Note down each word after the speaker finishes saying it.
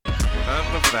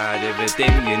provide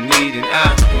everything you need, and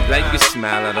I like your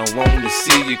smile. I don't want to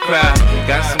see you cry.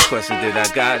 Got some questions that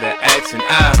I gotta ask, and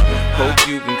I hope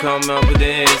you can come up with the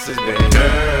answers, baby.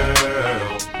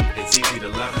 Girl, it's easy to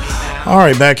love me. All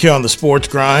right, back here on the Sports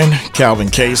Grind, Calvin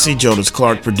Casey, Jonas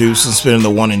Clark producing, spinning the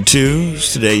 1 and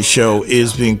 2s. Today's show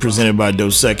is being presented by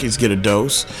Dos Equis. Get a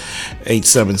dose.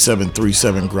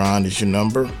 877-37-GRIND is your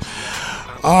number.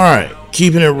 All right,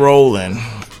 keeping it rolling.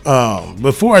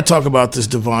 Before I talk about this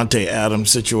Davante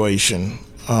Adams situation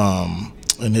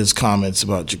and his comments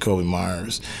about Jakobi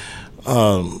Meyers,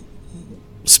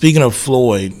 speaking of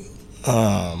Lloyd,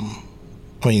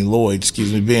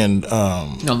 being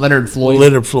Leonard Floyd.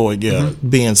 Leonard Floyd,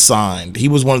 being signed. He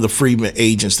was one of the free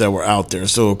agents that were out there.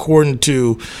 So according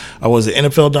to, was it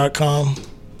NFL.com?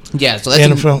 Yeah, so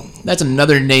that's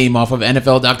another name off of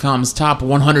NFL.com's top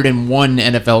 101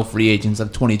 NFL free agents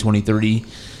of 2023.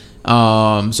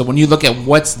 So when you look at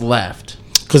what's left,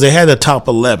 because they had the top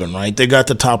 11, right? They got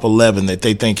the top 11 that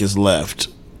they think is left.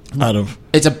 Out of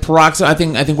it's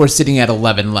approximately, I think we're sitting at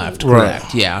 11 left.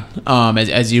 Correct. Right. Yeah.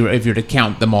 If you're to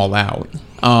count them all out,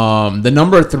 the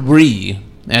number 3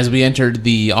 as we entered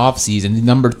the offseason, the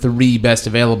number 3 best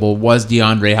available was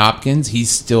DeAndre Hopkins. He's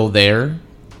still there.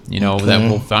 That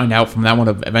we'll find out from that one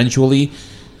eventually.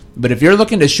 But if you're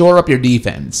looking to shore up your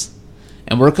defense,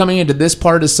 and we're coming into this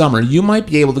part of summer, you might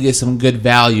be able to get some good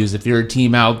values if you're a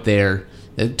team out there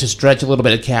to stretch a little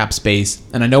bit of cap space.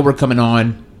 And I know we're coming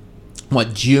on.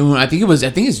 June? I think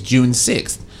it's June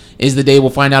 6th is the day we'll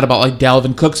find out about like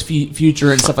Dalvin Cook's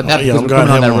future and stuff like that, because we're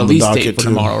coming on that release date for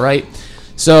tomorrow, right?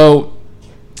 So,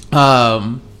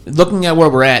 looking at where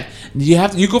we're at,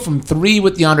 you go from 3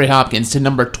 with DeAndre Hopkins to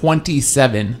number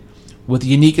 27 with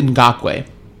Unique Ngakoue,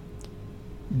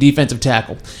 defensive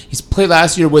tackle. He's played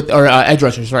last year with edge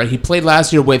rusher. Sorry, he played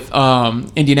last year with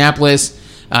Indianapolis.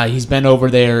 He's been over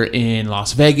there in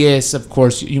Las Vegas. Of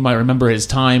course, you might remember his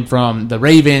time from the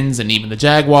Ravens and even the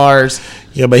Jaguars.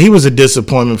 Yeah, but he was a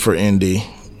disappointment for Indy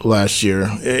last year.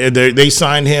 They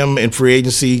signed him in free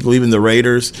agency, leaving the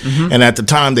Raiders. Mm-hmm. And at the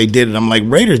time they did it, I'm like,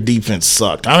 Raiders defense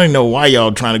sucked. I don't even know why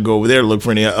y'all trying to go over there to look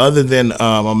for any other than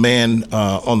a man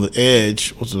on the edge.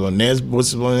 What's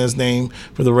his name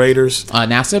for the Raiders?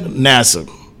 Nassib.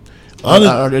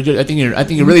 I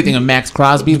think you're really thinking of Max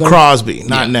Crosby, though? Crosby,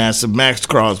 not Nassib. Max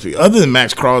Crosby. Other than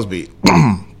Max Crosby,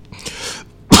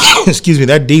 excuse me,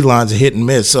 that D line's a hit and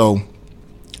miss. So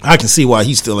I can see why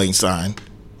he still ain't signed.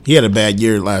 He had a bad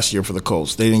year last year for the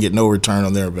Colts. They didn't get no return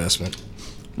on their investment.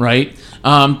 Right.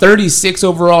 36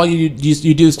 overall. You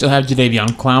do still have Jadeveon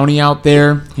Clowney out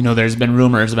there. There's been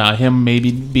rumors about him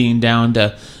maybe being down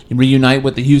to reunite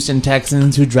with the Houston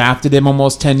Texans, who drafted him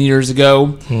almost 10 years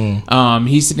ago.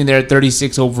 He's sitting there at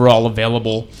 36 overall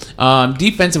available.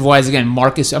 Defensive-wise, again, I'm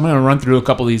going to run through a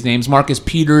couple of these names. Marcus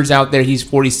Peters out there. He's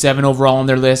 47 overall on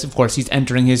their list. Of course, he's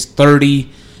entering his 30th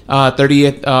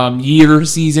year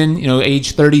season,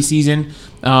 age 30 season.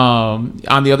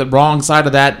 On the other wrong side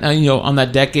of that, on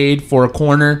that decade for a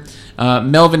corner.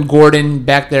 Melvin Gordon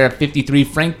back there at 53.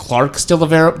 Frank Clark still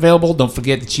available. Don't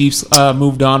forget the Chiefs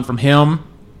moved on from him.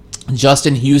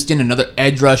 Justin Houston, another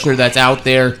edge rusher that's out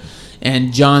there.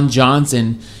 And John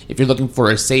Johnson, if you're looking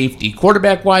for a safety.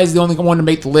 Quarterback-wise, the only one to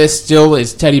make the list still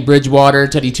is Teddy Bridgewater,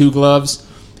 Teddy Two Gloves.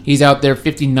 He's out there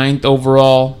 59th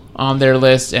overall on their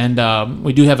list. And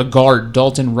we do have a guard,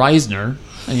 Dalton Reisner,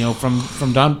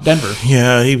 from Denver.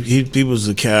 Yeah, he was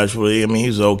a casualty. I mean,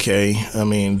 he's okay. I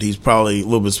mean, he's probably a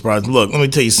little bit surprised. Look, let me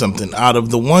tell you something. Out of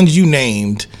the ones you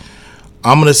named,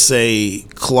 I'm going to say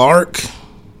Clark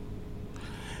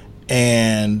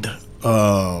and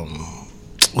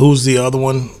who's the other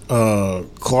one?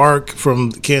 Clark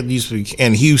from Kansas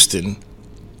and Houston.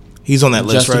 He's on that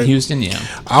list, right? Justin Houston, yeah.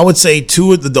 I would say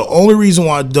the only reason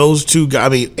why those two guys, I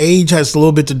mean, age has a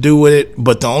little bit to do with it,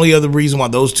 but the only other reason why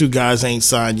those two guys ain't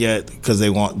signed yet because they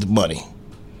want the money.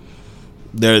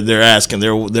 They're asking,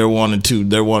 they're wanting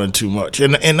too much,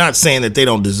 and not saying that they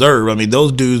don't deserve. I mean,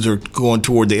 those dudes are going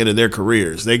toward the end of their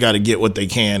careers. They got to get what they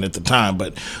can at the time.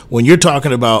 But when you're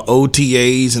talking about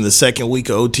OTAs in the second week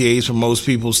of OTAs for most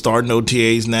people, starting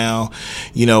OTAs now,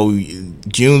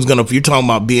 June's gonna. If you're talking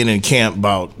about being in camp,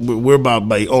 we're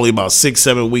only about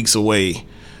 6-7 weeks away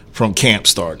from camp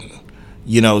starting.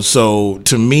 So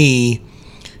to me,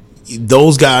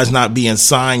 those guys not being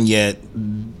signed yet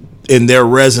in their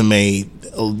resume.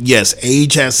 Yes,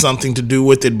 age has something to do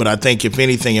with it, but I think if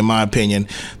anything, in my opinion,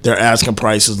 their asking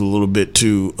price is a little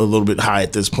bit high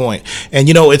at this point. And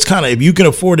it's kind of, if you can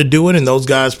afford to do it, and those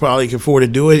guys probably can afford to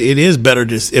do it, it is better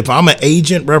to, if I'm an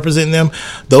agent representing them,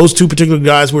 those two particular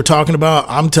guys we're talking about,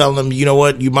 I'm telling them, you know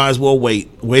what, you might as well wait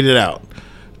it out.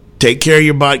 Take care of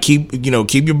your body, keep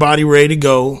your body ready to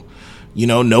go.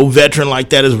 No veteran like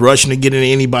that is rushing to get into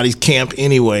anybody's camp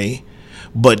anyway.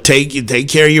 But take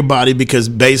care of your body, because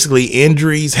basically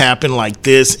injuries happen like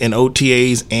this in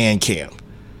OTAs and camp.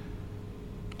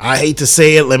 I hate to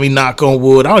say it, let me knock on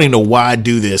wood. I don't even know why I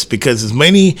do this, because as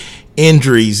many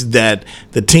injuries that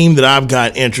the team that I've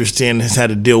got interest in has had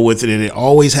to deal with it, and it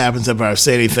always happens if I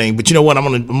say anything. But you know what?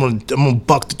 I'm gonna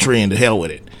buck the trend. To hell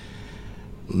with it.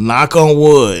 Knock on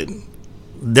wood.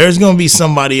 There's gonna be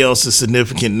somebody else, a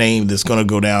significant name, that's gonna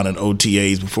go down in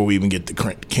OTAs before we even get to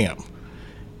camp.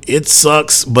 It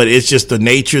sucks, but it's just the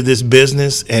nature of this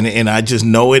business, and I just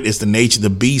know it. It's the nature of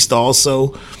the beast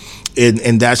also.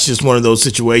 And that's just one of those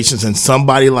situations, and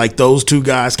somebody like those two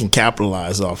guys can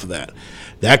capitalize off of that.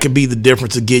 That could be the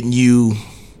difference of getting you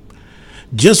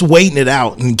just waiting it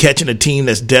out, and catching a team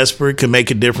that's desperate could make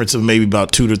a difference of maybe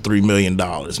about $2 to $3 million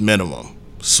minimum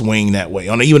swing that way,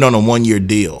 even on a 1-year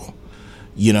deal,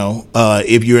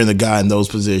 if you're in the guy in those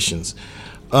positions.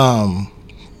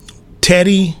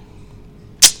 Teddy,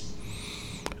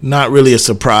 not really a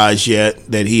surprise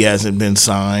yet that he hasn't been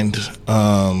signed.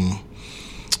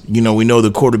 We know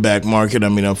the quarterback market. I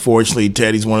mean, unfortunately,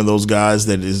 Teddy's one of those guys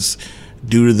that is,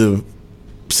 due to the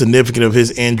significance of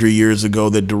his injury years ago,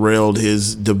 that derailed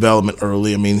his development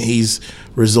early. I mean, he's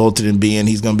resulted in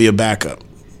he's going to be a backup.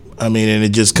 I mean, and it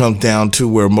just comes down to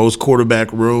where most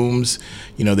quarterback rooms,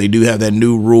 they do have that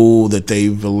new rule that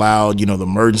they've allowed, the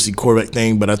emergency quarterback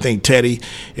thing. But I think Teddy,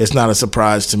 it's not a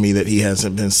surprise to me that he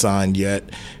hasn't been signed yet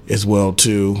as well,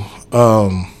 too.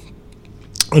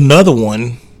 Another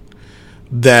one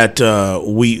that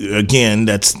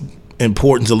that's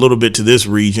important a little bit to this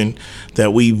region,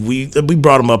 that we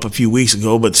brought him up a few weeks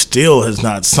ago, but still has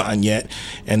not signed yet,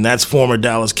 and that's former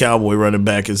Dallas Cowboy running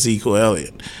back Ezekiel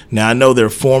Elliott. Now, I know their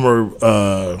former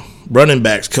running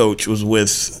backs coach was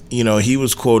with, he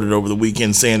was quoted over the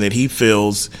weekend saying that he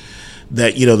feels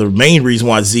that, the main reason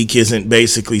why Zeke isn't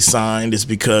basically signed is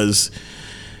because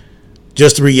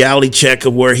just a reality check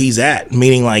of where he's at,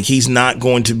 meaning like he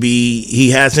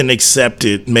hasn't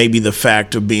accepted maybe the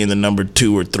fact of being the number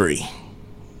 2 or 3.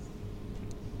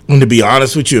 And to be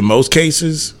honest with you, in most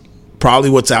cases, probably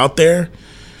what's out there,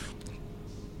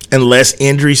 unless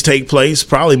injuries take place,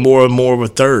 probably more and more of a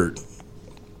third.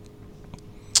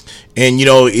 And,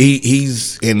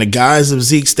 he's in the guise of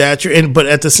Zeke's stature. But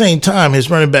at the same time, his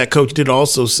running back coach did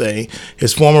also say,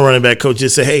 his former running back coach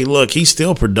did say, hey, look, he's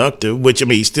still productive,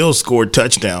 he still scored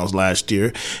touchdowns last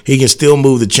year. He can still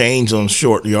move the chains on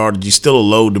short yardage. He's still a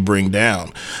load to bring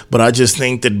down. But I just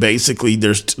think that basically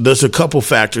there's a couple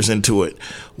factors into it.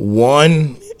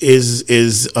 One is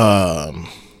I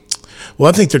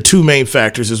think there are two main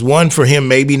factors. Is one, for him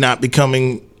maybe not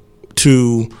becoming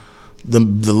to the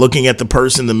looking at the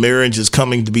person, the mirror, and just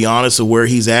coming to be honest of where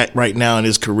he's at right now in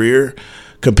his career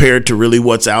compared to really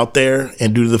what's out there,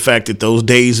 and due to the fact that those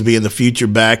days of being the future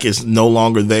back is no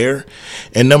longer there.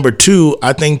 And number two,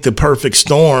 I think the perfect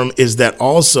storm is that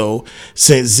also,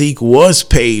 since Zeke was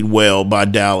paid well by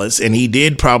Dallas, and he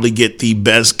did probably get the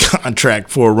best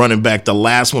contract for a running back, the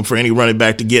last one for any running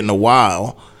back to get in a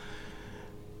while,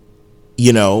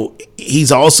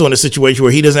 he's also in a situation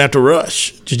where he doesn't have to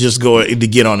rush to just go to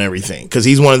get on everything, because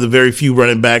he's one of the very few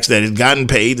running backs that has gotten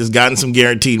paid, has gotten some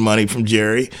guaranteed money from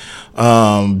Jerry.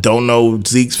 Don't know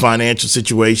Zeke's financial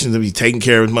situations, if he's taking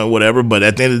care of his money, whatever, but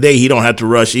at the end of the day, he don't have to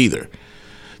rush either.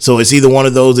 So it's either one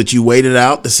of those that you wait it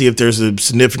out to see if there's a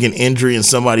significant injury in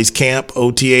somebody's camp,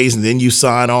 OTAs, and then you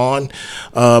sign on.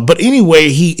 But anywhere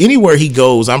he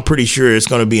goes, I'm pretty sure it's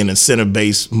going to be an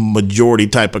incentive-based majority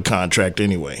type of contract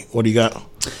anyway. What do you got?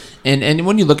 And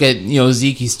when you look at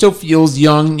Zeke, he still feels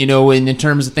young, in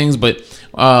terms of things, but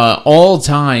all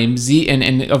time Zeke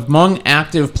and among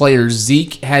active players,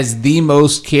 Zeke has the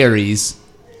most carries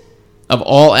of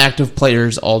all active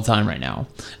players all time right now.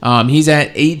 He's at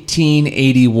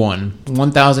 1,881.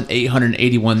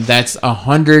 That's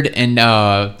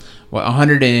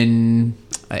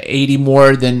 180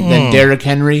 more than Derrick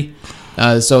Henry.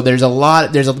 So there's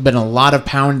been a lot of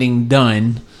pounding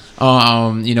done. A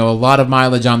lot of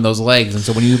mileage on those legs, and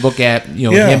so when you look at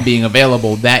him being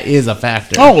available, that is a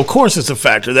factor. Oh, of course it's a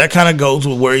factor. That kind of goes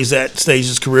with where he's at stage of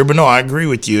his career. But no, I agree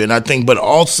with you, and I think, but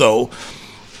also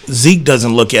Zeke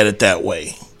doesn't look at it that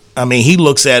way. I mean, he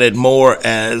looks at it more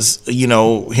as,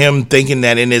 him thinking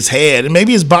that in his head, and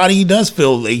maybe his body, he does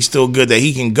feel he's still good, that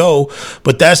he can go,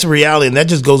 but that's the reality, and that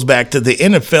just goes back to the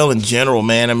NFL in general,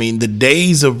 man. I mean, the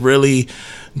days of really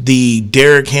the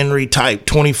Derrick Henry type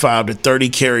 25 to 30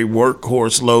 carry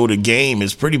workhorse load a game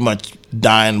is pretty much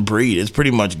dying breed. It's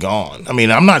pretty much gone. I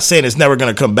mean, I'm not saying it's never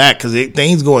going to come back because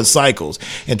things go in cycles.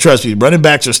 And trust me, running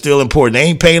backs are still important. They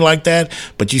ain't paid like that,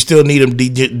 but you still need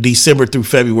them December through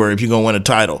February if you're going to win a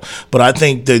title. But I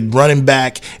think the running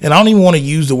back, and I don't even want to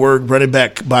use the word running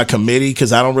back by committee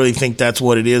because I don't really think that's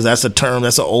what it is. That's a term.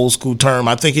 That's an old school term.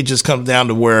 I think it just comes down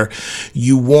to where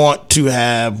you want to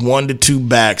have 1 to 2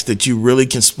 backs that you really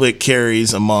can split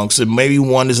carries amongst, and maybe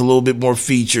one is a little bit more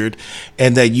featured,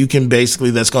 and that you can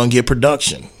basically, that's going to get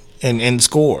production and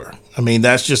score. I mean,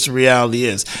 that's just the reality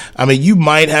is. I mean, you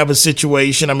might have a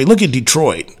situation. I mean, look at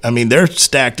Detroit. I mean, they're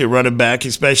stacked at running back,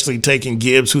 especially taking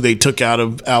Gibbs, who they took out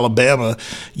of Alabama,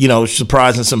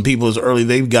 surprising some people as early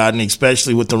they've gotten,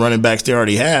 especially with the running backs they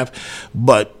already have.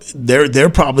 But they're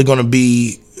probably going to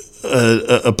be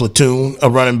a platoon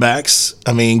of running backs.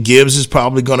 I mean, Gibbs is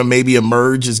probably going to maybe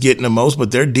emerge as getting the most,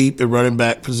 but they're deep at running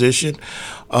back position.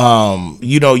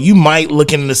 You might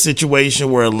look in a situation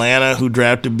where Atlanta, who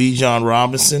drafted Bijan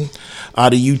Robinson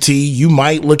out of UT, you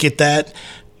might look at that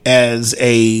as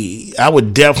I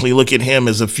would definitely look at him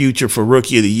as a future for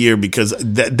Rookie of the Year, because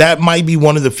that might be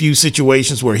one of the few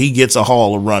situations where he gets a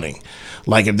haul of running.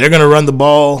 Like, if they're going to run the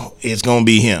ball, it's going to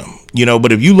be him.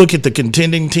 But if you look at the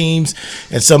contending teams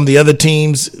and some of the other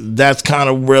teams, that's kind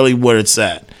of really where it's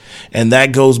at. And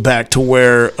that goes back to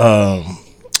where,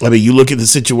 you look at the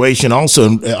situation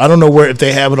also. I don't know if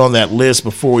they have it on that list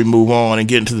before we move on and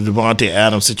get into the Davante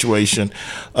Adams situation.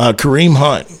 Kareem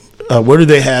Hunt, where do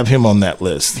they have him on that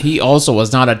list? He also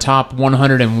was not a top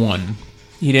 101.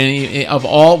 He didn't, of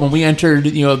all, when we entered,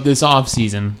 this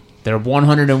offseason, there were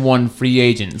 101 free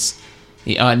agents.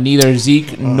 Neither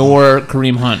Zeke nor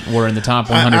Kareem Hunt were in the top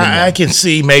 100. I can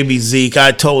see maybe Zeke.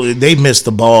 They missed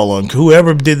the ball on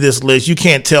whoever did this list. You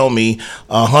can't tell me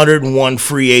 101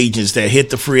 free agents that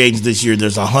hit the free agents this year.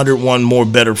 There's 101 more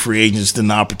better free agents than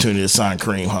the opportunity to sign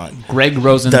Kareem Hunt. Greg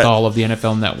Rosenthal of the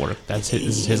NFL Network. That's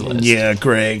his list. Yeah,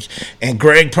 Greg. And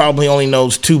Greg probably only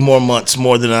knows 2 more months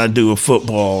more than I do of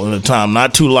football at a time.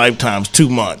 Not 2 lifetimes, 2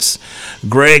 months.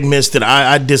 Greg missed it.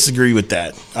 I disagree with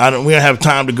that. We don't have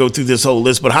time to go through this whole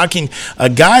list, but how can a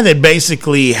guy that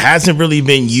basically hasn't really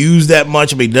been used that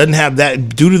much, doesn't have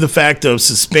that due to the fact of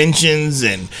suspensions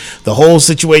and the whole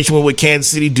situation with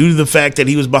Kansas City, due to the fact that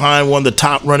he was behind one of the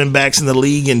top running backs in the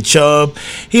league in Chubb,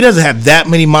 he doesn't have that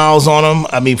many miles on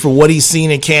him. For what he's seen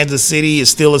in Kansas City,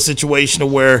 it's still a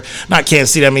situation where, not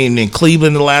Kansas City, in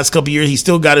Cleveland the last couple of years, he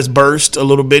still got his burst a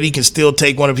little bit. He can still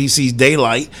take one if he sees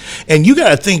daylight. And you got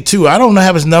to think too, I don't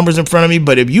have his numbers in front of me,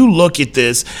 but if you look at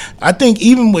this, I think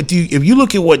even with you, if you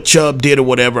look at what Chubb did or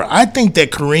whatever, I think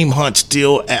that Kareem Hunt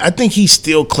he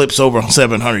still clips over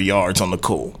 700 yards on the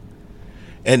cool.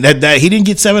 And that he didn't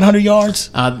get 700 yards?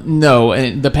 No,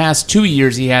 in the past 2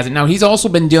 years he hasn't. Now, he's also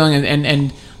been dealing,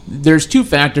 and there's 2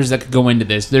 factors that could go into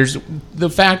this. There's the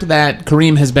fact that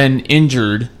Kareem has been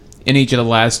injured in each of the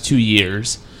last 2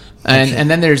 years. And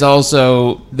then there's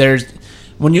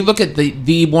when you look at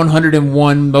the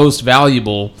 101 most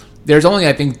valuable, there's only,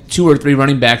 I think, 2 or 3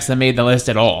 running backs that made the list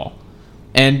at all.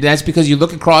 And that's because you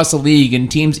look across the league and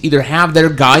teams either have their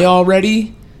guy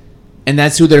already, and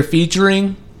that's who they're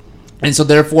featuring. And so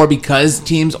therefore, because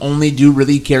teams only do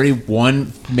really carry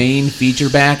one main feature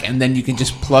back, and then you can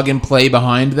just plug and play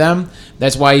behind them,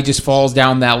 that's why he just falls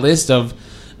down that list of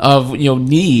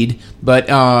need. But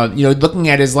looking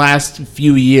at his last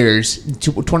few years,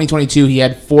 2022 he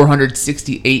had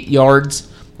 468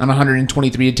 yards on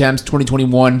 123 attempts.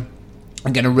 2021,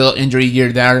 again, a real injury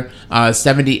year there.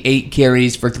 78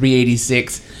 carries for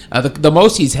 386. The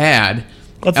most he's had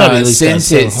since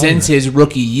his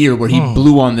rookie year, where he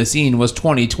blew on the scene, was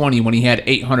 2020 when he had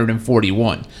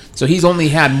 841. So he's only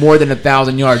had more than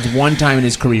 1,000 yards one time in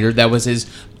his career. That was his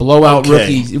blowout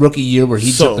rookie year where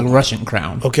he took the Russian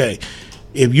crown. Okay.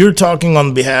 If you're talking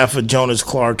on behalf of Jonas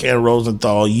Clark and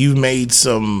Rosenthal, you made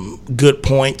some good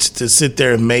points to sit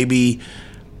there and maybe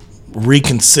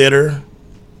reconsider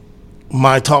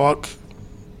my talk,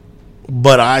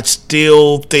 but I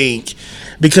still think,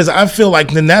 because I feel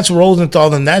like then that's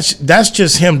Rosenthal, and that's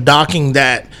just him docking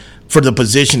that for the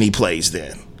position he plays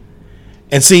then.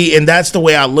 And see, and that's the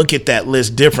way I look at that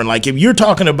list different. Like, if you're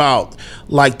talking about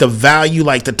like the value,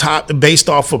 like the top based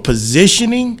off of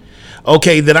positioning,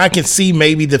 okay, then I can see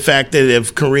maybe the fact that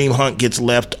if Kareem Hunt gets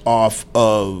left off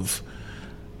of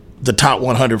the top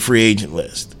 100 free agent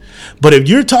list. But if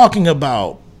you're talking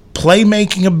about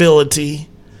playmaking ability,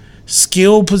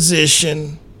 skill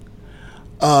position,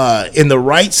 in the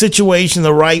right situation,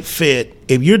 the right fit,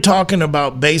 if you're talking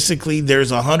about basically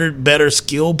there's 100 better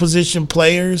skill position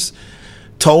players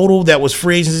total that was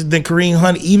free agents than Kareem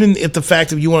Hunt, even if the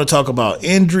fact, if you want to talk about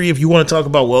injury, if you want to talk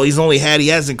about, well, he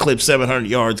hasn't clipped 700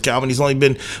 yards, Calvin, he's only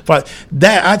been 5,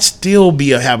 that I'd still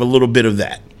have a little bit of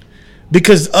that.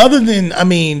 Because other than, I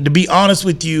mean, to be honest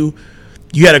with you,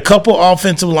 you had a couple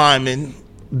offensive linemen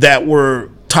that were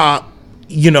top,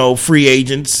 free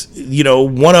agents.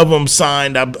 One of them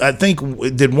signed, I think,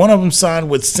 did one of them sign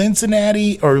with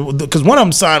Cincinnati? Or because one of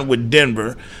them signed with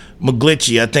Denver,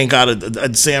 McGlinchey, I think, out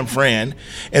of San Fran.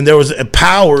 And there was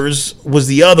Powers was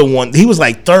the other one. He was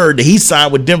like third. He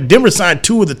signed with Denver. Denver signed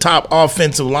 2 of the top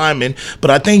offensive linemen.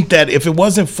 But I think that if it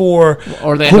wasn't for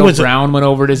Orlando Brown went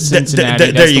over to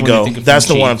Cincinnati. There you go. That's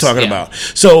the one I'm talking about.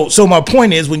 So my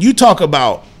point is, when you talk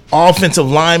about offensive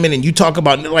linemen and you talk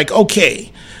about, like, okay,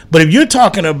 but if you're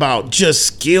talking about just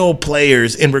skill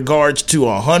players in regards to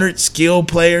 100 skill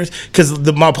players, because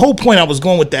my whole point I was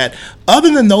going with that,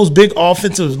 other than those big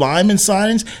offensive lineman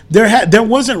signings, there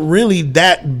wasn't really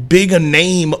that big a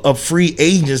name of free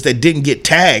agents that didn't get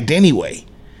tagged anyway.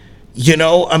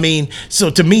 I mean, so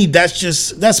to me,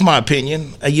 that's my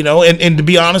opinion. And to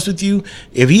be honest with you,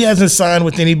 if he hasn't signed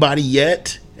with anybody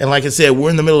yet, and like I said,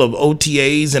 we're in the middle of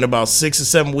OTAs and about 6 or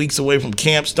 7 weeks away from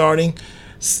camp starting,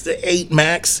 8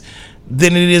 max,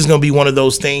 then it is going to be one of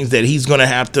those things that he's going to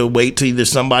have to wait till either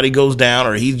somebody goes down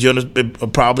or he's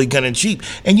probably going to cheap.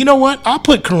 And you know what? I'll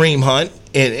put Kareem Hunt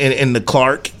in the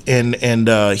Clark and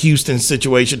Houston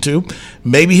situation too.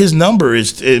 Maybe his number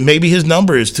is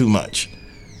too much.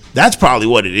 That's probably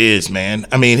what it is, man.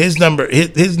 I mean, his number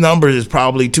is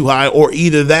probably too high, or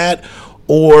either that,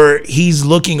 or he's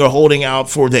looking or holding out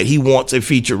for that he wants a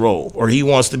feature role, or he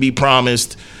wants to be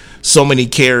promised so many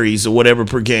carries or whatever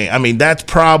per game. I mean, that's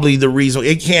probably the reason.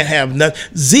 It can't have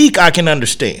nothing. Zeke, I can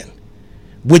understand,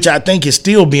 which I think is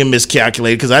still being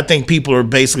miscalculated, because I think people are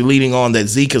basically leading on that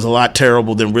Zeke is a lot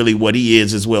terrible than really what he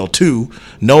is as well, too.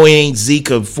 No, he ain't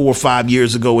Zeke of 4 or 5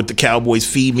 years ago with the Cowboys,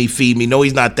 feed me. No,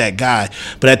 he's not that guy.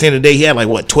 But at the end of the day, he had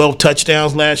 12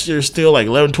 touchdowns last year still,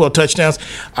 11, 12 touchdowns.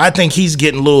 I think he's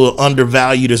getting a little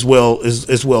undervalued as well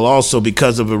also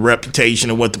because of a reputation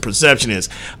and what the perception is.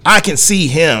 I can see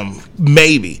him,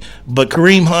 maybe. But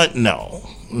Kareem Hunt,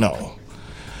 no.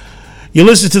 You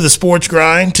listen to the Sports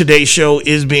Grind. Today's show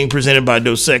is being presented by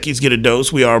Dos Equis. Get a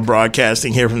dose. We are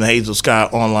broadcasting here from the Hazel Sky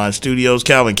Online Studios.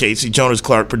 Calvin Casey, Jonas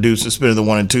Clark, producer, spinner the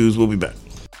 1 and 2s. We'll be back.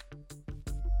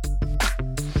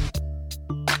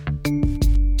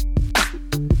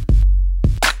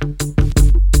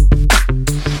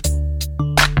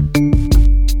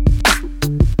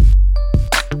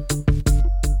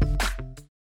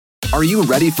 Are you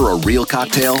ready for a real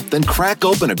cocktail? Then crack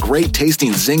open a great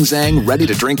tasting Zing Zang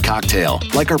ready-to-drink cocktail,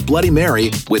 like our Bloody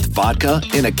Mary with vodka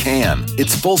in a can.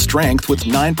 It's full strength with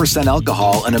 9%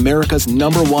 alcohol and America's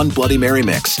 #1 Bloody Mary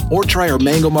mix. Or try our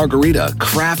Mango Margarita,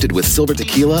 crafted with silver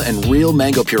tequila and real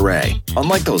mango puree.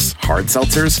 Unlike those hard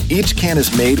seltzers, each can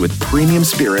is made with premium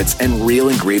spirits and real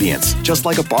ingredients, just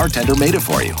like a bartender made it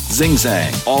for you. Zing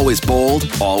Zang, always bold,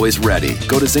 always ready.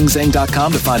 Go to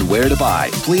zingzang.com to find where to buy.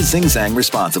 Please Zing Zang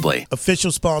responsibly.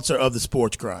 Official sponsor of the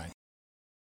Sports Grind.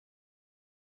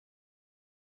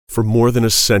 For more than a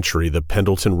century, the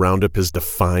Pendleton Roundup has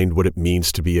defined what it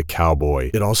means to be a cowboy.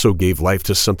 It also gave life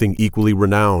to something equally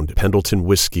renowned, Pendleton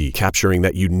whiskey, capturing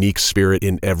that unique spirit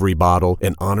in every bottle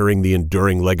and honoring the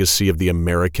enduring legacy of the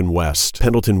American West.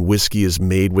 Pendleton whiskey is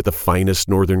made with the finest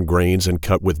northern grains and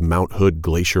cut with Mount Hood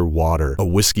Glacier water, a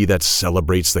whiskey that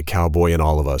celebrates the cowboy in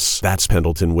all of us. That's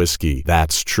Pendleton whiskey.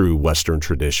 That's true Western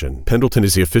tradition. Pendleton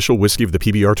is the official whiskey of the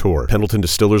PBR Tour. Pendleton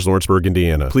Distillers, Lawrenceburg,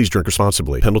 Indiana. Please drink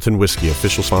responsibly. Pendleton whiskey,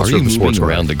 official sponsor. Are you moving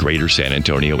around the greater San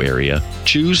Antonio area?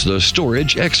 Choose the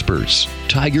storage experts,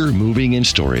 Tiger Moving and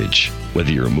Storage.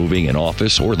 Whether you're moving an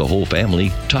office or the whole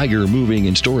family, Tiger Moving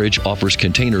and Storage offers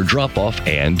container drop-off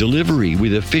and delivery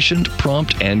with efficient,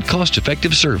 prompt, and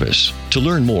cost-effective service. To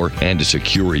learn more and to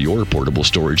secure your portable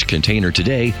storage container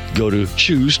today, go to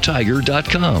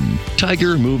choosetiger.com.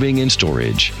 Tiger Moving and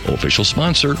Storage, official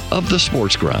sponsor of the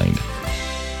Sports Grind.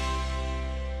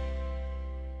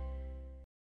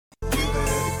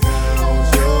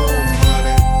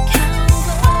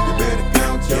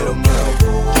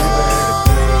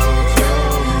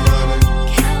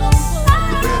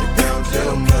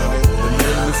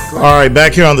 All right,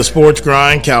 back here on the Sports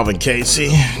Grind, Calvin Casey,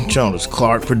 Jonas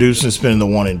Clark producing, spinning the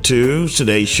 1 and 2.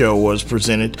 Today's show was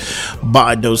presented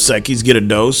by Dos Equis. Get a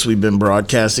dose. We've been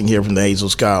broadcasting here from the Hazel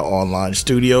Sky Online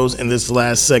Studios, and this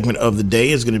last segment of the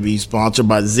day is going to be sponsored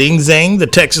by Zing Zang. The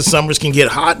Texas summers can get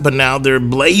hot, but now they're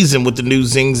blazing with the new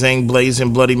Zing Zang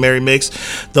Blazing Bloody Mary mix.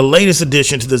 The latest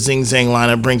addition to the Zing Zang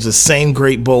lineup brings the same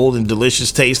great, bold, and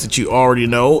delicious taste that you already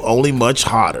know, only much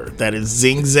hotter. That is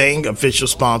Zing Zang, official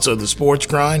sponsor of the Sports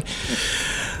Grind.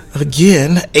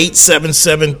 Again,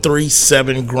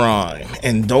 877-37-GRIND.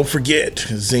 And don't forget,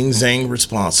 Zing Zang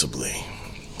responsibly.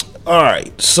 All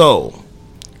right, so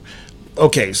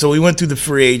we went through the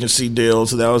free agency deal,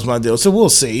 so that was my deal. So we'll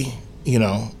see.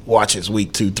 Watch his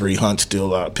week 2-3 hunt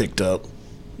still picked up.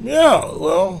 Yeah,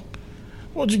 well,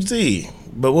 what'd you see?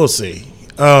 But we'll see.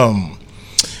 Okay,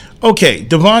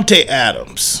 Davante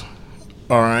Adams.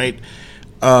 All right.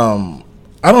 I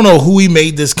don't know who he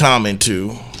made this comment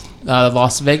to. The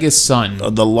Las Vegas Sun.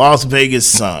 The Las Vegas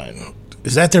Sun.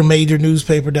 Is that their major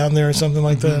newspaper down there or something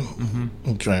like that? Mm-hmm.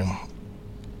 Okay.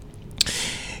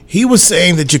 He was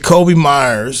saying that Jakobi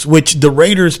Meyers, which the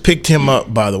Raiders picked him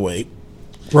up, by the way,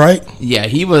 right? Yeah,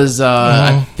 he was,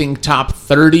 I think, top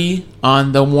 30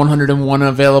 on the 101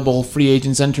 available free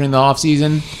agents entering the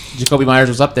offseason. Jakobi Meyers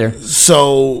was up there.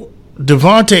 So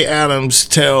Davante Adams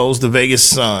tells the Vegas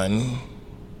Sun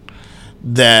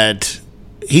that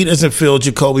he doesn't feel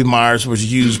Jakobi Meyers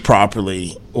was used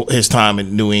properly his time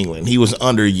in New England. He was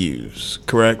underused,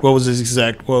 correct? What was his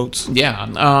exact quotes? Yeah.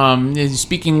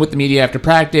 Speaking with the media after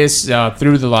practice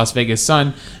through the Las Vegas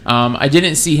Sun, I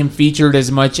didn't see him featured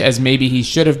as much as maybe he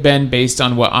should have been based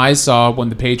on what I saw when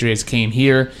the Patriots came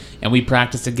here and we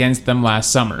practiced against them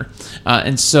last summer.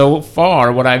 And so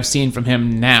far, what I've seen from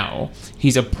him now,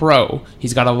 he's a pro.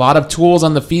 He's got a lot of tools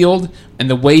on the field, and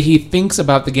the way he thinks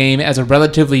about the game as a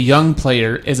relatively young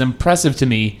player is impressive to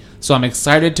me, so I'm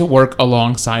excited to work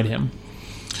alongside him.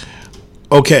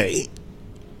 Okay.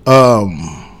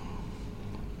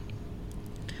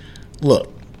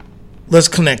 Look, let's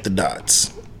connect the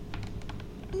dots.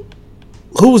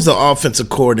 Who was the offensive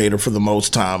coordinator for the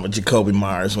most time of Jakobi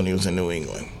Meyers when he was in New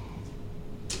England?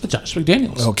 Josh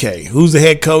McDaniels. Okay. Who's the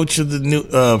head coach of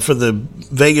the for the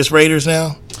Vegas Raiders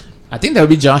now? I think that would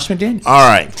be Josh McDaniels. All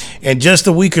right. And just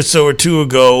a week or so or two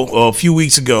ago, or a few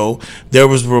weeks ago, there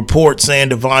was a report saying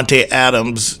Davante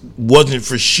Adams wasn't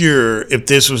for sure if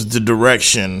this was the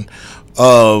direction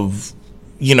of,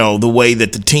 the way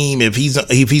that the team, if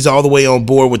he's all the way on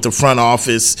board with the front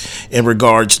office in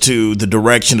regards to the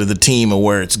direction of the team and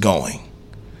where it's going.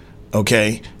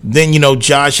 Okay. Then,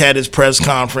 Josh had his press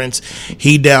conference.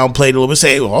 He downplayed a little bit,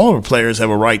 say, well, all the players have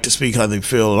a right to speak how they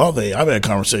feel. And I've had a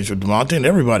conversation with Davante, and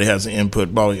everybody has an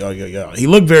input. Blah, blah, blah, blah. He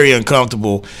looked very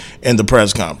uncomfortable in the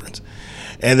press conference.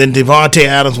 And then Davante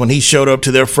Adams, when he showed up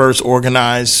to their first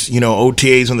organized,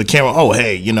 OTAs on the camera,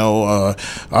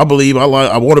 I believe I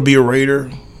want to be a Raider.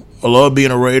 I love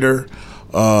being a Raider.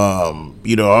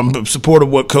 I'm supportive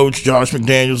of what Coach Josh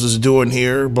McDaniels is doing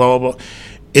here, blah, blah, blah.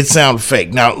 It sounds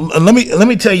fake. Now, let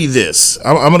me tell you this.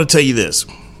 I'm going to tell you this.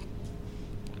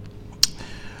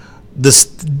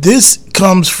 This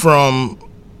comes from,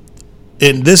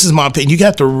 and this is my opinion. You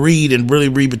got to read and really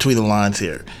read between the lines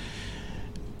here.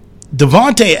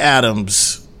 Davante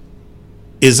Adams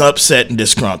is upset and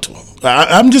disgruntled.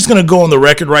 I'm just going to go on the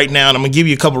record right now, and I'm going to give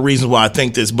you a couple reasons why I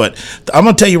think this. But I'm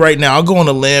going to tell you right now, I'll go on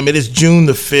a limb. It is June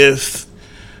the 5th.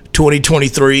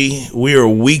 2023, we are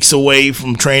weeks away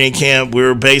from training camp.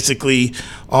 We're basically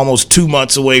almost 2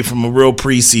 months away from a real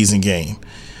preseason game.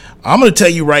 I'm going to tell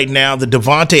you right now, the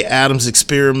Davante Adams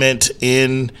experiment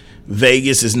in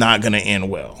Vegas is not going to end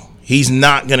well. He's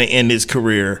not going to end his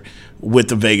career with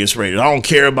the Vegas Raiders. I don't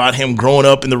care about him growing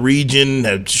up in the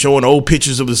region, showing old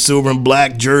pictures of the silver and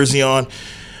black jersey on.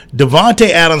 Davante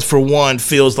Adams, for one,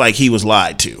 feels like he was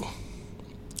lied to.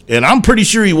 And I'm pretty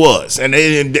sure he was. And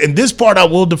this part I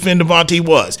will defend Davante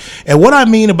was. And what I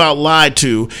mean about lied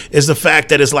to is the fact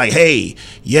that it's like, hey,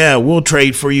 yeah, we'll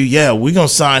trade for you. Yeah, we're going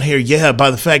to sign here. Yeah, by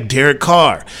the fact, Derek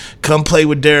Carr. Come play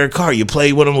with Derek Carr. You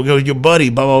play with him, we'll go with your buddy.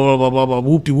 Blah, blah, blah, blah, blah, blah.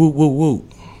 Whoop-de-whoop, whoop,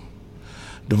 whoop.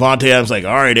 Davante Adams like,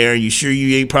 all right, Aaron, you sure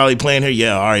you ain't probably playing here?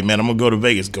 Yeah, all right, man, I'm going to go to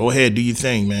Vegas. Go ahead, do your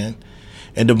thing, man.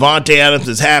 And Davante Adams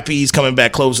is happy. He's coming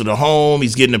back closer to home.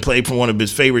 He's getting to play for one of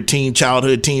his favorite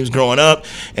childhood teams growing up.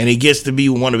 And he gets to be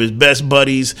one of his best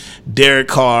buddies, Derek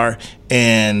Carr.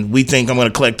 And we think I'm going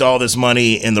to collect all this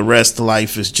money and the rest of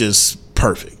life is just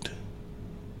perfect.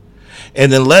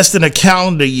 And then less than a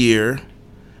calendar year,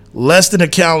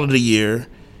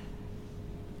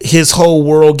 his whole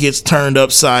world gets turned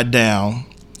upside down.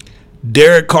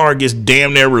 Derek Carr gets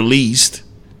damn near released.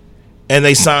 And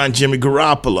they sign Jimmy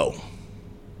Garoppolo.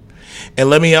 And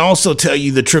let me also tell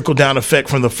you the trickle-down effect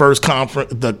from the first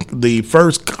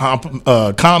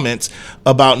comments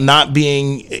about not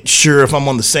being sure if I'm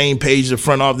on the same page the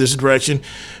front off this direction.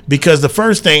 Because the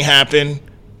first thing happened,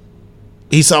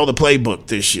 he saw the playbook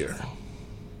this year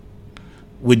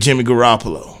with Jimmy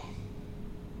Garoppolo.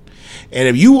 And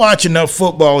if you watch enough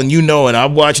football and you know it,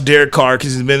 I've watched Derek Carr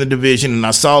because he's been in the division, and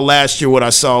I saw last year what I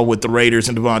saw with the Raiders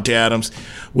and Davante Adams.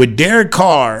 With Derek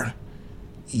Carr,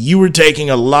 you were taking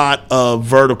a lot of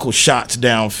vertical shots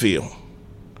downfield,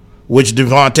 which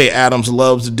Davante Adams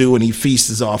loves to do, and he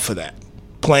feasts off of that.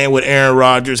 Playing with Aaron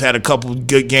Rodgers, had a couple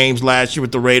good games last year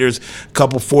with the Raiders, a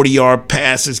couple 40-yard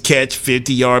passes, catch,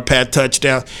 50-yard pass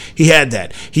touchdowns. He had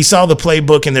that. He saw the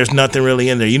playbook, and there's nothing really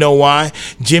in there. You know why?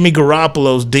 Jimmy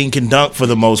Garoppolo's dink and dunk for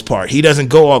the most part. He doesn't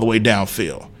go all the way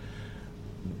downfield.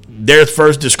 There's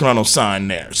first disgruntled sign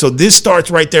there. So this starts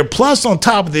right there. Plus, on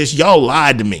top of this, y'all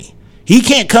lied to me. He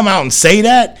can't come out and say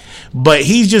that, but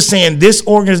he's just saying this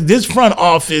front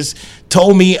office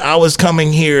told me I was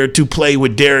coming here to play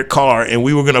with Derek Carr, and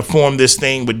we were going to form this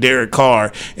thing with Derek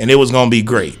Carr, and it was going to be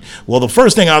great. Well, the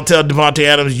first thing I'll tell Davante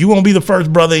Adams, you won't be the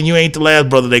first brother, and you ain't the last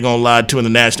brother they're going to lie to in the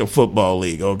National Football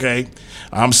League, okay?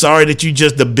 I'm sorry that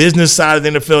the business side of the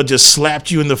NFL just slapped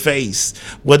you in the face.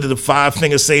 What did the five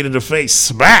fingers say to the face?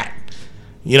 Smack!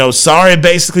 Sorry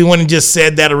basically when he just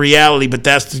said that a reality, but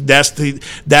that's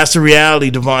the reality,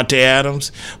 Davante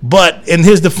Adams. But in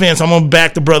his defense, I'm gonna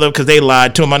back the brother because they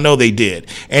lied to him. I know they did,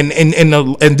 and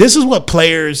this is what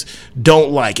players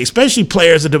don't like, especially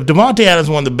players. Davante Adams is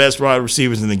one of the best wide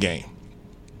receivers in the game.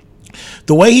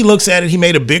 The way he looks at it, he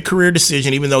made a big career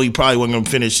decision, even though he probably wasn't gonna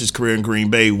finish his career in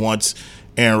Green Bay once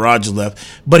Aaron Rodgers left.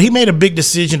 But he made a big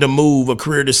decision to move, a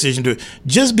career decision to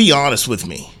just be honest with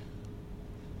me.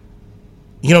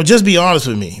 Just be honest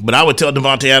with me. But I would tell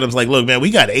Davante Adams, look, man, we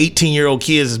got 18-year-old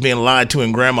kids that's being lied to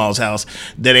in grandma's house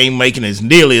that ain't making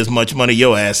nearly as much money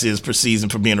your ass is per season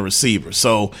for being a receiver.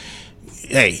 So,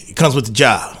 hey, it comes with the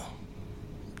job.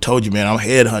 Told you, man, I'm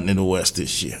headhunting in the West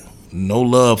this year. No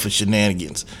love for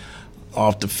shenanigans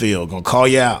off the field. Gonna call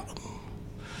you out.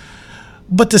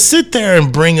 But to sit there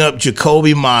and bring up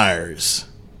Jakobi Meyers,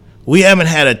 we haven't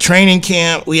had a training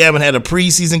camp. We haven't had a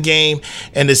preseason game,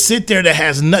 and to sit there that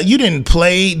has you didn't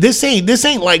play. This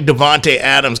ain't like Davante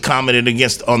Adams commented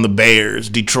on the Bears,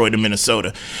 Detroit, and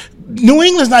Minnesota. New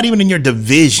England's not even in your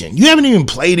division. You haven't even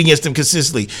played against them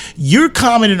consistently. You're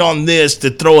commenting on this to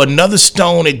throw another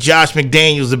stone at Josh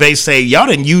McDaniels. To basically say y'all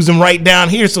didn't use him right down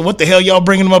here, so what the hell y'all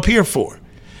bringing him up here for?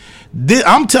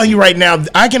 I'm telling you right now,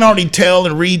 I can already tell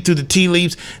and read through the tea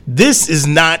leaves. This is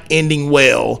not ending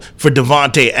well for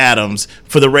Davante Adams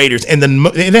for the Raiders. And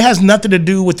it has nothing to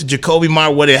do with the Jakobi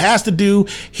Meyers. What it has to do,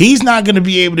 he's not going to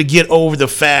be able to get over the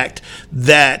fact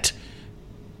that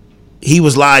he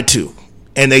was lied to.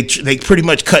 And they pretty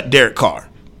much cut Derek Carr.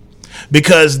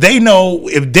 Because they know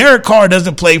if Derek Carr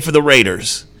doesn't play for the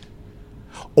Raiders,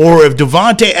 or if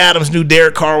Davante Adams knew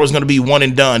Derek Carr was going to be one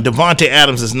and done, Davante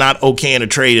Adams is not okay in a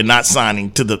trade and not signing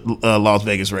to the Las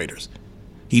Vegas Raiders.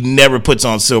 He never puts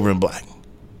on silver and black.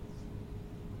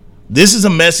 This is a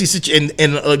messy situation.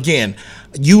 And again,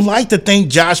 you like to think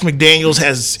Josh McDaniels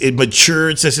has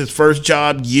matured since his first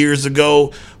job years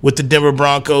ago with the Denver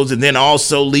Broncos, and then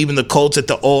also leaving the Colts at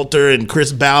the altar, and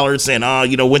Chris Ballard saying,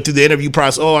 went through the interview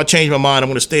process. I changed my mind. I'm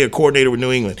going to stay a coordinator with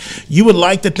New England. You would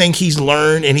like to think he's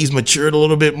learned and he's matured a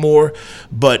little bit more,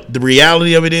 but the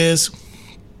reality of it is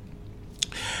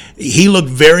he looked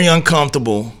very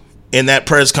uncomfortable in that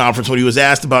press conference when he was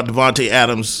asked about Davante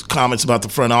Adams' comments about the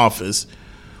front office.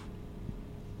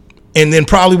 And then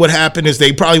probably what happened is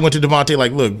they probably went to Davante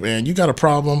look, man, you got a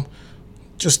problem.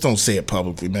 Just don't say it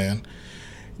publicly, man.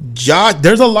 Josh,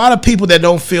 there's a lot of people that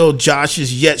don't feel Josh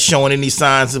is yet showing any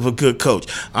signs of a good coach.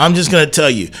 I'm just going to tell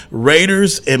you,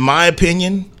 Raiders, in my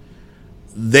opinion,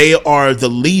 they are the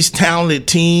least talented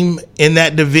team in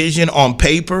that division on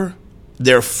paper.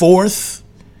 They're fourth.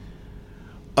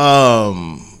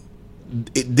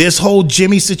 This whole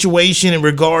Jimmy situation in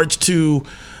regards to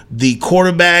the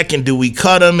quarterback and do we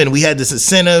cut him, and we had this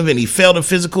incentive and he failed a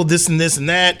physical, this and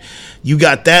that. You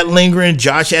got that lingering.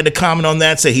 Josh had to comment on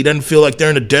that, say he doesn't feel like they're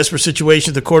in a desperate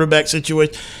situation, the quarterback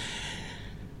situation.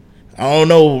 I don't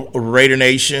know, Raider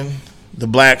Nation, the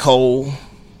black hole.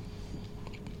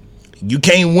 You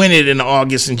can't win it in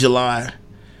August and July,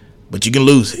 but you can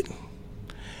lose it.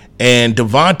 And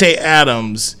Davante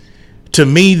Adams, to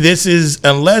me, this is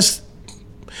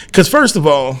because first of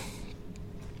all,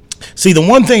 see, the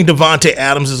one thing Davante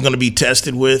Adams is going to be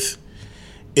tested with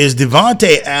is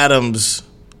Davante Adams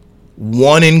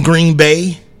won in Green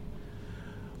Bay,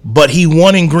 But he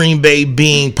won in Green Bay,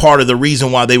 being part of the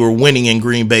reason why they were winning in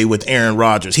Green Bay with Aaron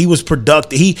Rodgers. He was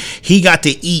productive. He got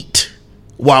to eat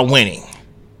while winning.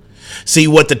 See,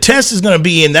 what the test is going to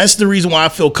be, and that's the reason why I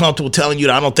feel comfortable telling you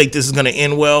that I don't think this is going to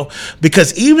end well,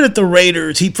 because even if the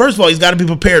Raiders, first of all, he's got to be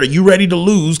prepared. Are you ready to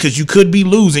lose? Because you could be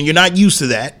losing. You're not used to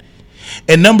that.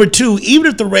 And number two, even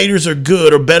if the Raiders are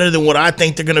good or better than what I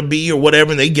think they're going to be or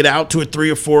whatever, and they get out to a 3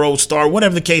 or 4-0 start,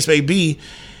 whatever the case may be,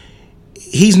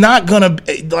 he's not going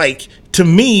to, like, to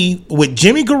me, with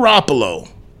Jimmy Garoppolo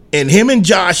and him and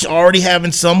Josh already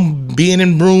having some being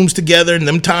in rooms together and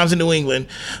them times in New England,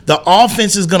 the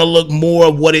offense is going to look more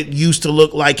of what it used to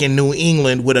look like in New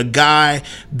England with a guy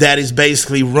that is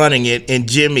basically running it in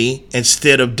Jimmy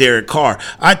instead of Derek Carr.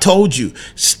 I told you,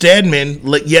 Stedman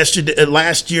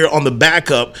last year on the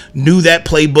backup knew that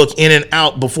playbook in and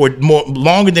out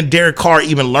longer than Derek Carr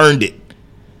even learned it.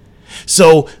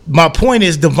 So my point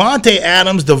is, Davante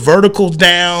Adams, the verticals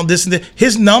down, this and that,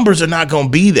 his numbers are not going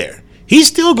to be there. He's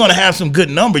still going to have some good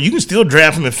numbers. You can still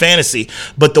draft him in fantasy.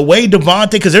 But the way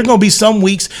Davante, because there are going to be some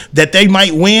weeks that they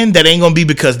might win that ain't going to be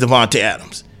because Davante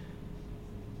Adams.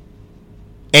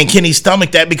 And can he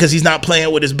stomach that because he's not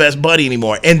playing with his best buddy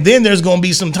anymore? And then there's going to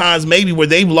be some times maybe where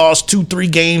they've lost 2-3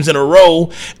 games in a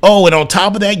row. Oh, and on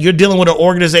top of that, you're dealing with an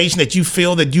organization that you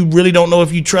feel that you really don't know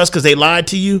if you trust because they lied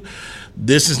to you.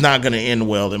 This is not going to end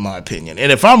well, in my opinion.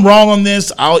 And if I'm wrong on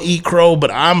this, I'll eat crow, but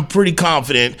I'm pretty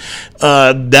confident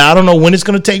that I don't know when it's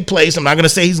going to take place. I'm not going to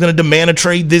say he's going to demand a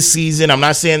trade this season. I'm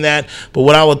not saying that. But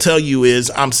what I will tell you is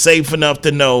I'm safe enough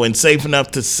to know and safe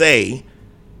enough to say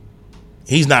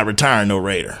he's not retiring no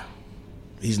Raider.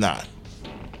 He's not.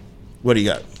 What do you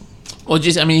got? Well,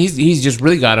 he's just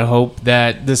really got to hope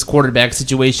that this quarterback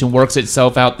situation works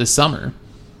itself out this summer.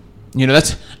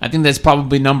 I think that's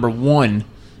probably number one.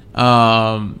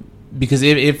 Because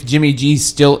if Jimmy G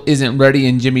still isn't ready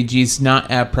and Jimmy G's not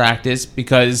at practice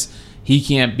because he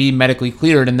can't be medically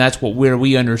cleared, and that's where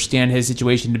we understand his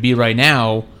situation to be right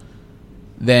now,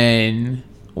 then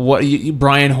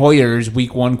Brian Hoyer's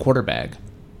week 1 quarterback.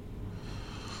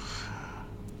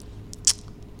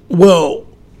 Well,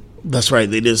 that's right.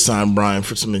 They did sign Brian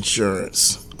for some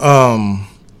insurance.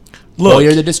 Look,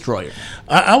 Hoyer the Destroyer.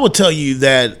 I will tell you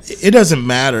that it doesn't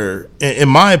matter, in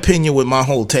my opinion, with my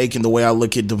whole take and the way I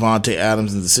look at Davante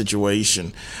Adams and the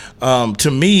situation.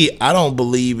 To me, I don't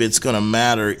believe it's going to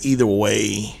matter either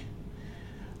way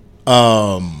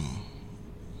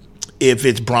if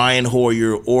it's Brian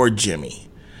Hoyer or Jimmy.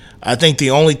 I think the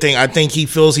only thing, I think he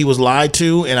feels he was lied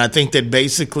to, and I think that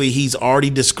basically he's already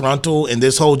disgruntled, and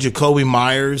this whole Jakobi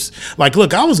Meyers, like,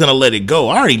 look, I was going to let it go.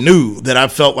 I already knew that I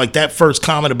felt like that first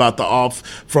comment about the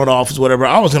front office, whatever,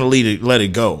 I was going to let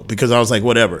it go because I was like,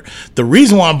 whatever. The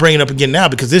reason why I'm bringing it up again now,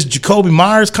 because this Jakobi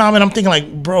Meyers comment, I'm thinking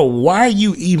like, bro, why are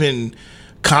you even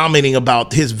commenting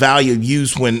about his value of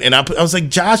use when, I was like,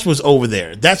 Josh was over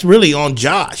there. That's really on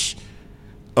Josh.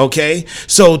 Okay,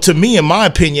 so to me, in my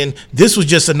opinion, this was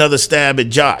just another stab at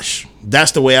Josh.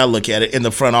 That's the way I look at it in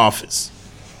the front office.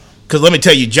 Because let me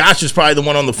tell you, Josh is probably the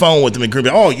one on the phone with him in Green Bay.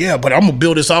 Oh, yeah, but I'm going to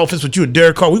build this offense with you and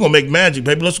Derek Carr. We're going to make magic,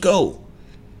 baby. Let's go.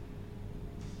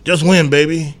 Just win,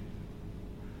 baby.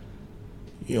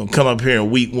 You don't come up here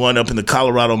in week 1 up in the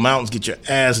Colorado mountains, get your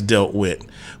ass dealt with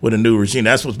a new regime.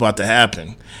 That's what's about to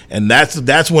happen. And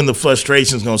that's when the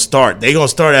frustration is going to start. They're going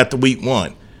to start after week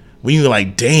 1. When you're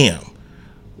like, damn.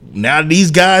 Now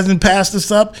these guys done passed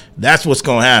us up, that's what's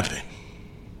going to happen.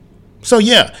 So,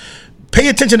 yeah, pay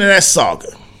attention to that saga.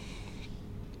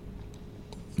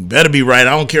 You better be right. I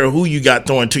don't care who you got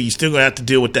throwing to. You're still going to have to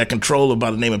deal with that controller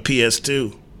by the name of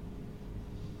PS2.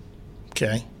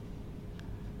 Okay?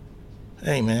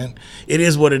 Hey, man, it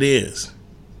is what it is.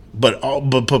 But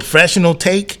professional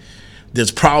take,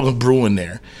 there's problems brewing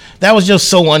there. That was just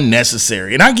so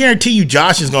unnecessary. And I guarantee you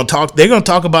Josh is going to talk. They're going to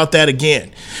talk about that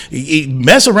again.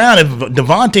 Mess around if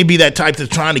Davante be that type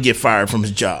that's trying to get fired from his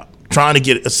job, trying to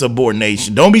get a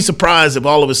subordination. Don't be surprised if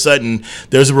all of a sudden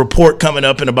there's a report coming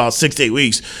up in about 6 to 8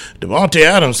 weeks. Davante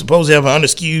Adams supposed to have an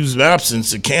unexcused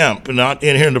absence at camp and not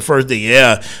in here in the first day.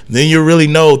 Yeah, then you really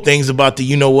know things about the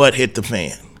you-know-what hit the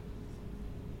fan.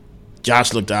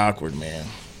 Josh looked awkward, man.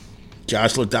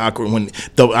 Josh looked awkward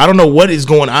I don't know what is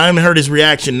going on. I haven't heard his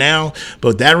reaction now,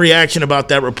 but that reaction about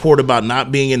that report about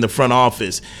not being in the front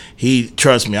office,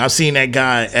 trust me, I've seen that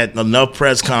guy at enough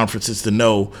press conferences to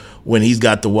know when he's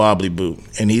got the wobbly boot,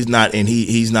 and he's not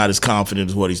as confident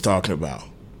as what he's talking about.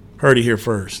 Heard it here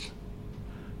first.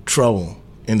 Trouble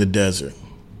in the desert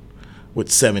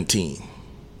with 17.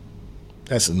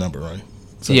 That's the number, right?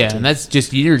 17. Yeah, and that's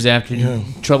just years after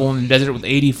Trouble in the Desert with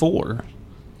 84.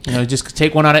 Just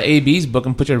take one out of AB's book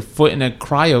and put your foot in a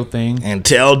cryo thing. And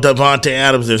tell Davante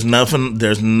Adams there's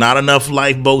not enough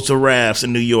lifeboats or rafts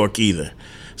in New York either.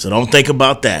 So don't think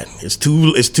about that. It's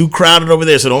too crowded over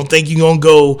there. So don't think you're going to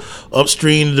go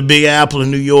upstream to the Big Apple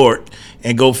in New York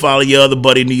and go follow your other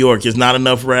buddy in New York. There's not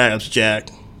enough rafts, Jack.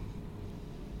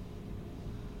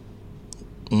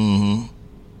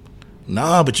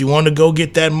 Nah, but you want to go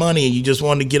get that money and you just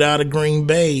want to get out of Green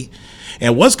Bay.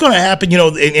 And what's going to happen,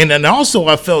 and also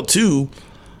I felt too,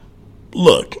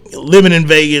 look, living in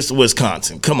Vegas,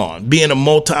 Wisconsin, come on, being a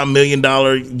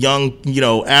multi-million-dollar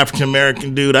young,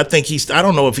 African-American dude, I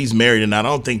don't know if he's married or not. I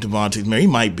don't think Davante's married. He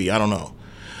might be. I don't know.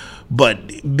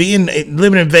 But living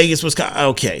in Vegas was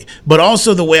okay. But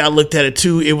also the way I looked at it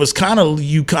too, it was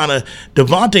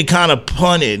Davante kind of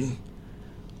punted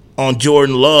on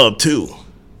Jordan Love too.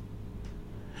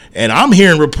 And I'm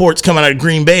hearing reports coming out of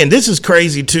Green Bay, and this is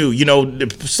crazy too.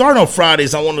 Starting on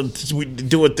Fridays, I want to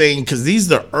do a thing because these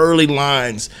are the early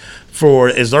lines for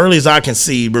as early as I can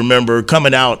see, remember,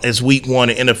 coming out as week one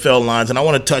in NFL lines. And I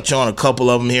want to touch on a couple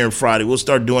of them here on Friday. We'll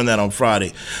start doing that on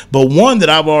Friday. But one that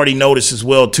I've already noticed as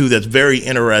well too that's very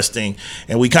interesting,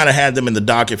 and we kind of had them in the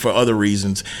docket for other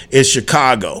reasons, is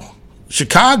Chicago.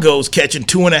 Chicago's catching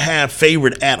 2.5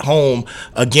 favorite at home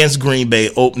against Green Bay,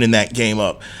 opening that game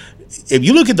up. If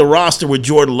you look at the roster with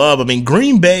Jordan Love,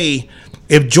 Green Bay,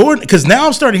 because now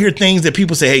I'm starting to hear things that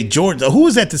people say, hey, Jordan, who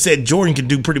was that said Jordan could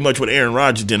do pretty much what Aaron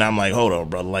Rodgers did? I'm like, hold on,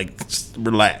 brother,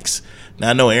 relax.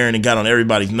 Now, I know Aaron got on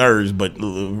everybody's nerves, but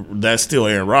that's still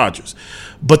Aaron Rodgers.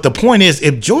 But the point is,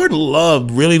 if Jordan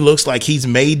Love really looks like he's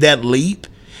made that leap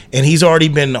and he's already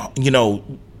been,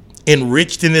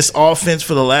 enriched in this offense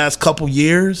for the last couple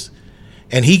years,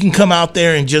 and he can come out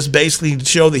there and just basically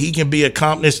show that he can be a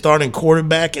competent starting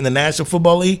quarterback in the National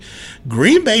Football League,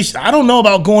 Green Bay, I don't know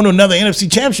about going to another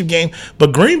NFC Championship game,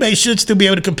 but Green Bay should still be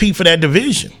able to compete for that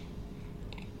division.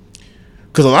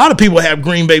 Because a lot of people have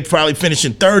Green Bay probably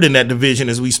finishing third in that division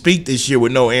as we speak this year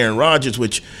with no Aaron Rodgers,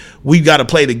 which we've got to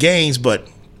play the games, but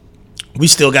we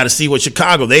still got to see what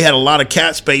Chicago. They had a lot of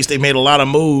cap space. They made a lot of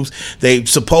moves. They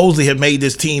supposedly have made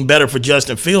this team better for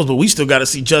Justin Fields, but we still got to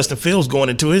see Justin Fields going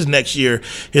into his next year.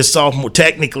 His sophomore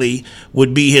technically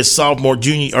would be his sophomore,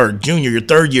 junior, your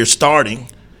third year starting.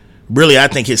 Really, I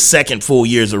think his second full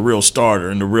year is a real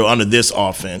starter under this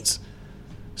offense.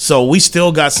 So we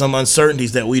still got some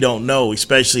uncertainties that we don't know,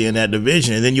 especially in that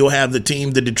division. And then you'll have the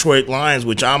team, the Detroit Lions,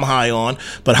 which I'm high on,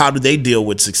 but how do they deal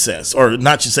with success? Or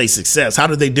not to say success, how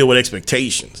do they deal with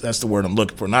expectations? That's the word I'm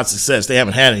looking for, not success. They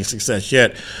haven't had any success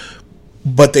yet,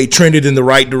 but they trended in the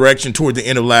right direction toward the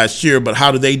end of last year. But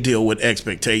how do they deal with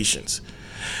expectations?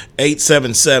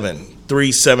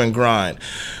 877-37-GRIND.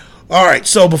 All right,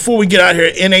 so before we get out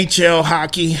here, NHL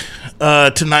hockey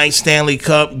tonight, Stanley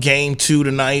Cup Game 2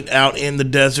 tonight out in the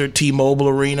desert, T-Mobile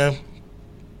Arena.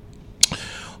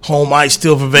 Home ice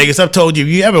still for Vegas. I've told you, if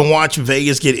you haven't watched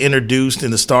Vegas get introduced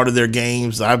in the start of their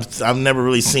games, I've never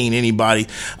really seen anybody.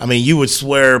 You would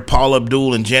swear Paul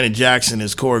Abdul and Janet Jackson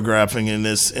is choreographing in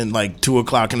this in like 2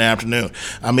 o'clock in the afternoon.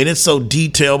 It's so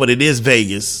detailed, but it is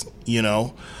Vegas,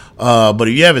 But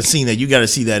if you haven't seen that, you got to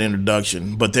see that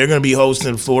introduction. But they're going to be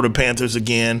hosting the Florida Panthers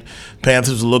again.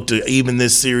 Panthers will look to even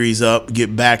this series up,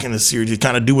 get back in the series,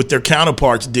 kind of do what their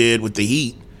counterparts did with the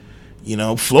Heat.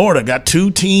 Florida got 2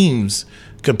 teams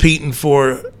competing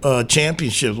for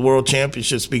championships, world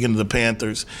championships, speaking of the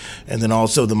Panthers, and then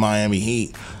also the Miami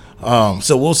Heat.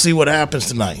 So we'll see what happens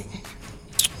tonight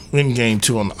in Game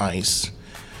 2 on the ice.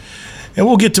 And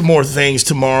we'll get to more things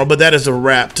tomorrow, but that is a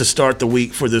wrap to start the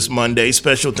week for this Monday.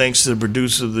 Special thanks to the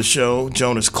producer of the show,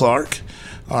 Jonas Clark.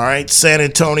 All right, San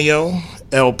Antonio,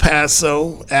 El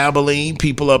Paso, Abilene,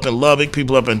 people up in Lubbock,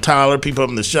 people up in Tyler, people up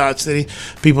in the Shot City,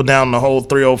 people down in the whole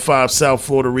 305 South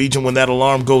Florida region. When that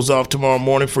alarm goes off tomorrow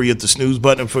morning for you at the snooze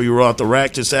button and for you off the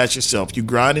rack, just ask yourself, you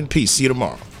grind in peace. See you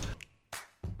tomorrow.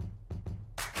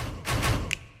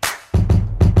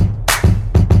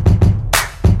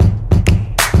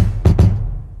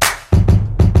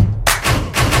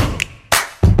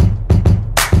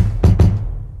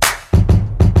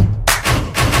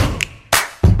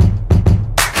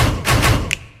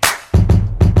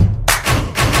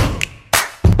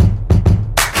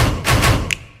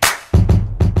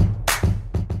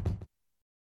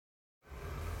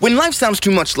 When life sounds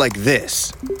too much like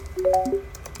this,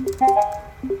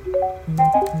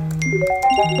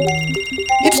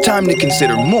 it's time to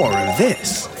consider more of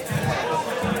this.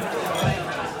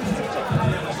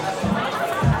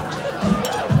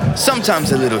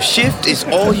 Sometimes a little shift is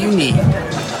all you need.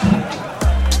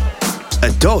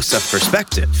 A dose of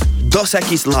perspective. Dos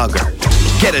Equis Lager.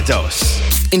 Get a dose.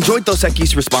 Enjoy Dos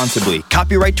Equis responsibly.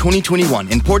 Copyright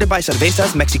 2021. Imported by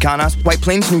Cervezas Mexicanas, White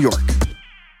Plains, New York.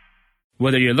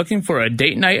 Whether you're looking for a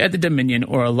date night at the Dominion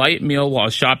or a light meal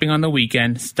while shopping on the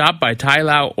weekend, stop by Thai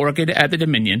Lao Orchid at the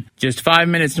Dominion. Just 5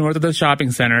 minutes north of the shopping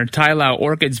center, Thai Lao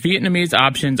Orchid's Vietnamese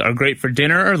options are great for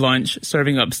dinner or lunch,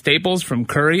 serving up staples from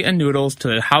curry and noodles to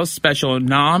the house special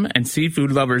Nam and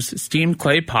seafood lovers steamed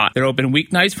clay pot. They're open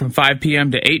weeknights from 5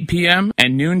 p.m. to 8 p.m.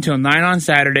 and noon till 9 on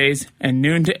Saturdays and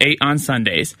noon to 8 on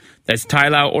Sundays. That's Thai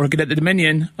Lao Orchid at the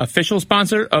Dominion, official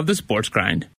sponsor of the Sports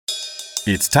Grind.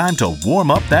 It's time to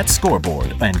warm up that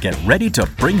scoreboard and get ready to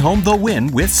bring home the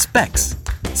win with Specs.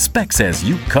 Specs has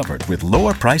you covered with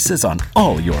lower prices on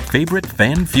all your favorite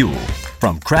fan fuel.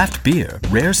 From craft beer,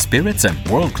 rare spirits, and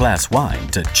world-class wine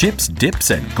to chips, dips,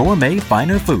 and gourmet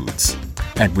finer foods.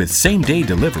 And with same-day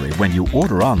delivery when you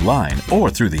order online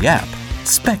or through the app,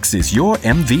 Specs is your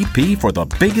MVP for the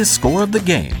biggest score of the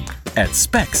game. At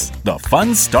Specs, the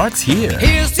fun starts here.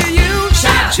 Here's to you,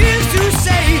 cheers to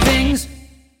savings.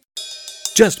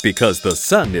 Just because the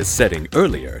sun is setting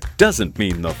earlier doesn't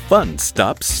mean the fun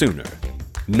stops sooner.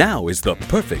 Now is the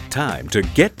perfect time to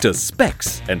get to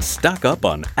Specs and stock up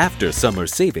on after-summer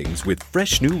savings with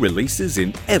fresh new releases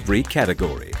in every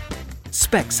category.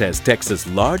 Specs has Texas'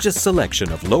 largest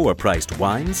selection of lower-priced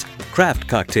wines, craft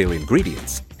cocktail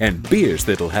ingredients, and beers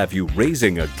that'll have you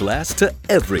raising a glass to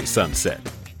every sunset.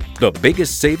 The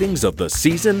biggest savings of the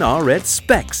season are at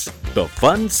Specs. The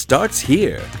fun starts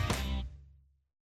here.